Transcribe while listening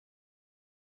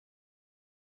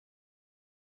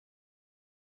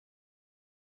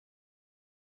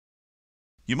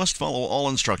You must follow all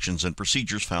instructions and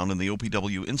procedures found in the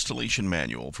OPW installation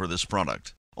manual for this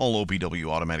product. All OPW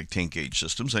automatic tank gauge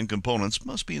systems and components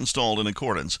must be installed in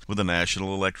accordance with the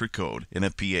National Electric Code,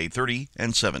 NFPA 30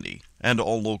 and 70, and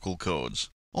all local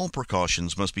codes. All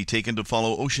precautions must be taken to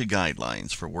follow OSHA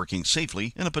guidelines for working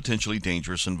safely in a potentially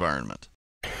dangerous environment.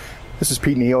 This is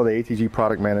Pete Neal, the ATG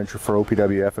Product Manager for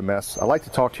OPW FMS. I'd like to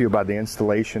talk to you about the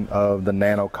installation of the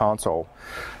Nano console.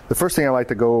 The first thing I'd like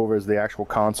to go over is the actual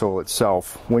console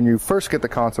itself. When you first get the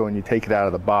console and you take it out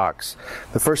of the box,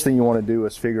 the first thing you want to do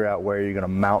is figure out where you're going to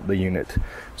mount the unit.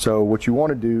 So what you want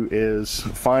to do is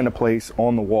find a place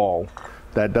on the wall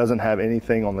that doesn't have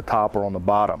anything on the top or on the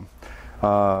bottom.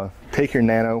 Take your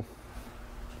Nano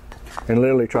and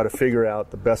literally try to figure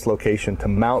out the best location to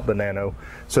mount the Nano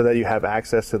so that you have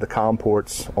access to the COM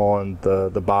ports on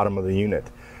the bottom of the unit.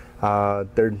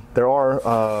 There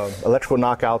are electrical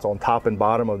knockouts on top and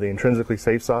bottom of the intrinsically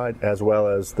safe side, as well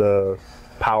as the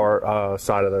power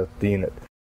side of the unit.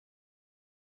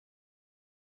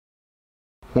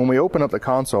 When we open up the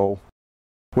console,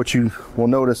 what you will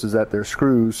notice is that there's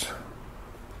screws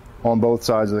on both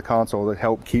sides of the console that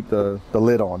help keep the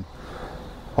lid on.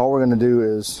 All we're going to do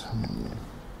is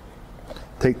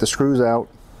take the screws out,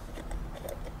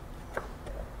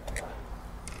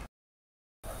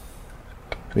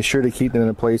 be sure to keep them in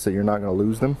a place that you're not going to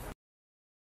lose them.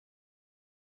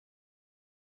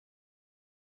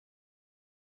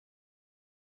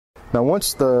 Now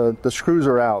once the screws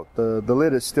are out, the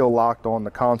lid is still locked on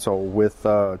the console with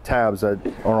tabs that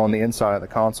are on the inside of the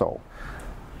console.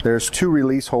 There's two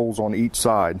release holes on each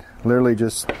side. Literally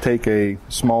just take a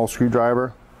small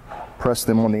screwdriver, press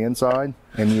them on the inside,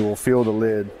 and you will feel the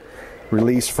lid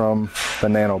release from the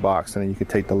Nano box, and then you can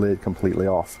take the lid completely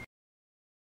off.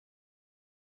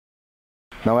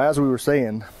 Now, as we were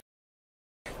saying,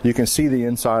 you can see the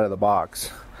inside of the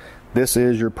box. This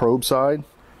is your probe side.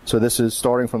 So this is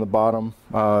starting from the bottom,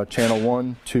 channel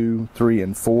 1, 2, 3,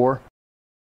 and 4.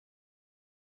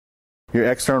 Your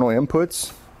external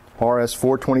inputs,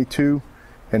 RS422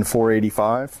 and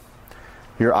 485.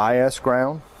 Your IS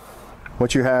ground.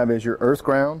 What you have is your earth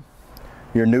ground,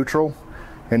 your neutral,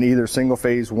 and either single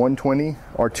phase 120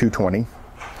 or 220.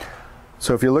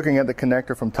 So if you're looking at the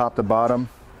connector from top to bottom,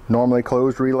 normally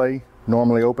closed relay,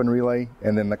 normally open relay,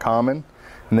 and then the common.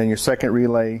 And then your second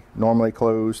relay, normally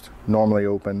closed, normally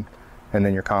open, and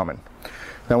then your common.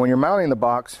 Now when you're mounting the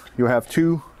box, you'll have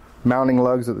two mounting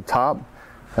lugs at the top,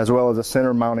 as well as a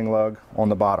center mounting lug on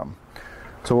the bottom.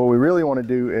 So what we really want to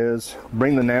do is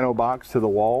bring the Nano box to the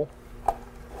wall,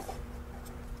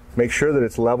 make sure that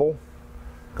it's level,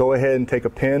 go ahead and take a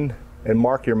pin and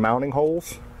mark your mounting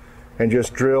holes, and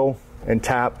just drill and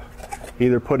tap,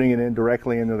 either putting it in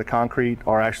directly into the concrete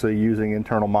or actually using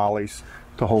internal mollies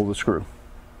to hold the screw.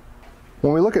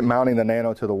 When we look at mounting the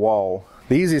Nano to the wall,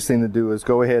 the easiest thing to do is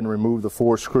go ahead and remove the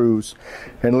 4 screws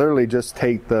and literally just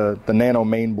take the Nano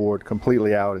main board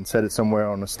completely out and set it somewhere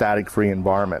on a static-free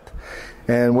environment.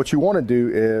 And what you want to do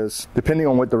is, depending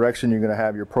on what direction you're going to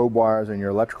have your probe wires and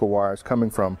your electrical wires coming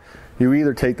from, you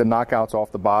either take the knockouts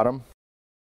off the bottom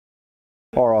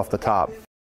or off the top.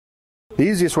 The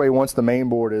easiest way, once the main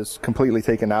board is completely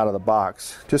taken out of the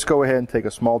box, just go ahead and take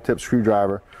a small tip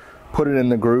screwdriver, put it in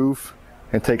the groove,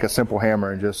 and take a simple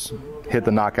hammer and just hit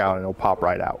the knockout and it'll pop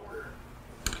right out.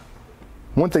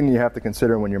 One thing you have to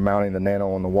consider when you're mounting the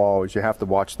Nano on the wall is you have to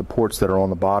watch the ports that are on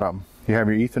the bottom. You have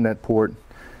your Ethernet port,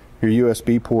 your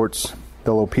USB ports,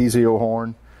 the little piezo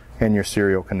horn, and your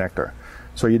serial connector.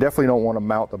 So you definitely don't want to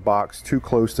mount the box too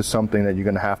close to something that you're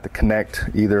going to have to connect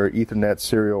either Ethernet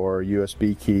serial or a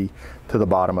USB key to the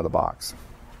bottom of the box.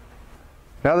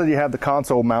 Now that you have the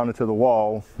console mounted to the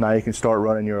wall, now you can start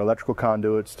running your electrical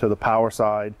conduits to the power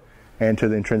side and to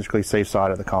the intrinsically safe side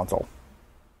of the console.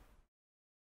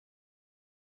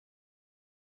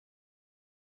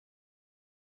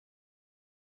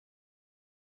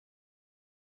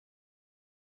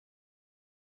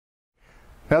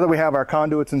 Now that we have our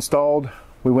conduits installed,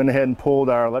 we went ahead and pulled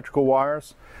our electrical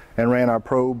wires and ran our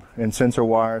probe and sensor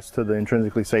wires to the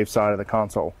intrinsically safe side of the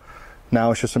console.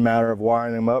 Now it's just a matter of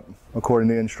wiring them up according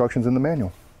to the instructions in the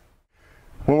manual.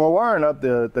 When we're wiring up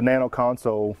the Nano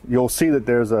console, you'll see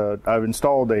that I've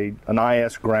installed an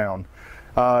IS ground.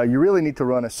 You really need to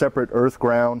run a separate earth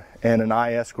ground and an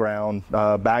IS ground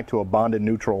back to a bonded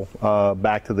neutral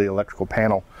back to the electrical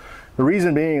panel. The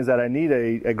reason being is that I need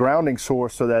a grounding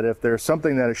source so that if there's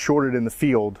something that is shorted in the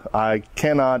field, I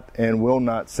cannot and will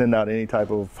not send out any type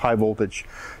of high voltage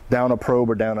down a probe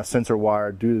or down a sensor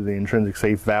wire due to the intrinsic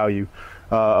safe value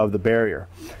of the barrier.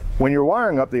 When you're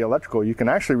wiring up the electrical, you can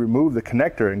actually remove the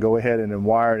connector and go ahead and then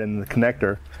wire it in the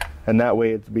connector, and that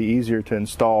way it'd be easier to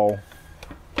install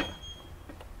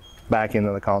back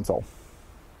into the console.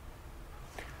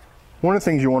 One of the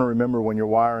things you want to remember when you're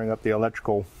wiring up the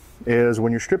electrical is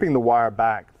when you're stripping the wire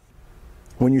back,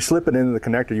 when you slip it into the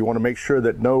connector, you want to make sure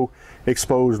that no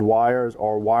exposed wires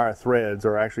or wire threads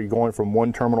are actually going from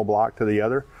one terminal block to the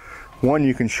other. One,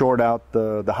 you can short out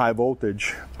the high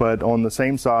voltage, but on the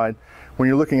same side, when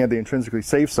you're looking at the intrinsically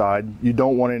safe side, you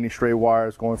don't want any stray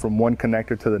wires going from one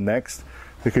connector to the next,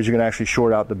 because you can actually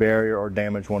short out the barrier or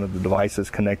damage one of the devices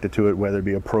connected to it, whether it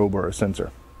be a probe or a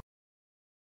sensor.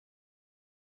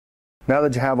 Now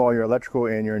that you have all your electrical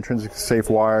and your intrinsically safe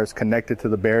wires connected to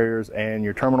the barriers and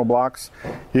your terminal blocks,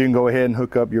 you can go ahead and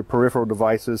hook up your peripheral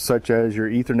devices such as your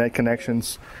Ethernet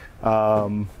connections,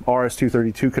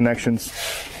 RS-232 connections,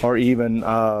 or even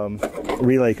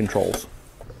relay controls.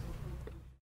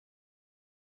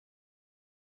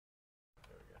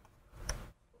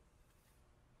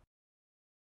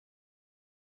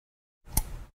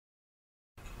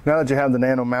 Now that you have the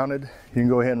Nano mounted, you can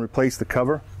go ahead and replace the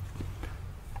cover.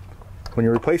 When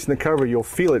you're replacing the cover, you'll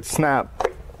feel it snap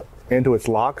into its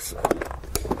locks.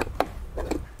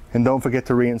 And don't forget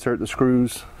to reinsert the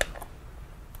screws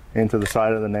into the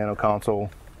side of the Nano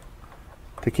console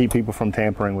to keep people from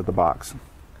tampering with the box.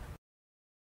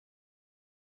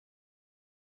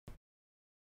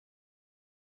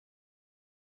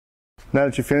 Now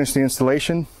that you've finished the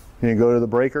installation, you can go to the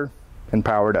breaker and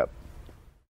power it up.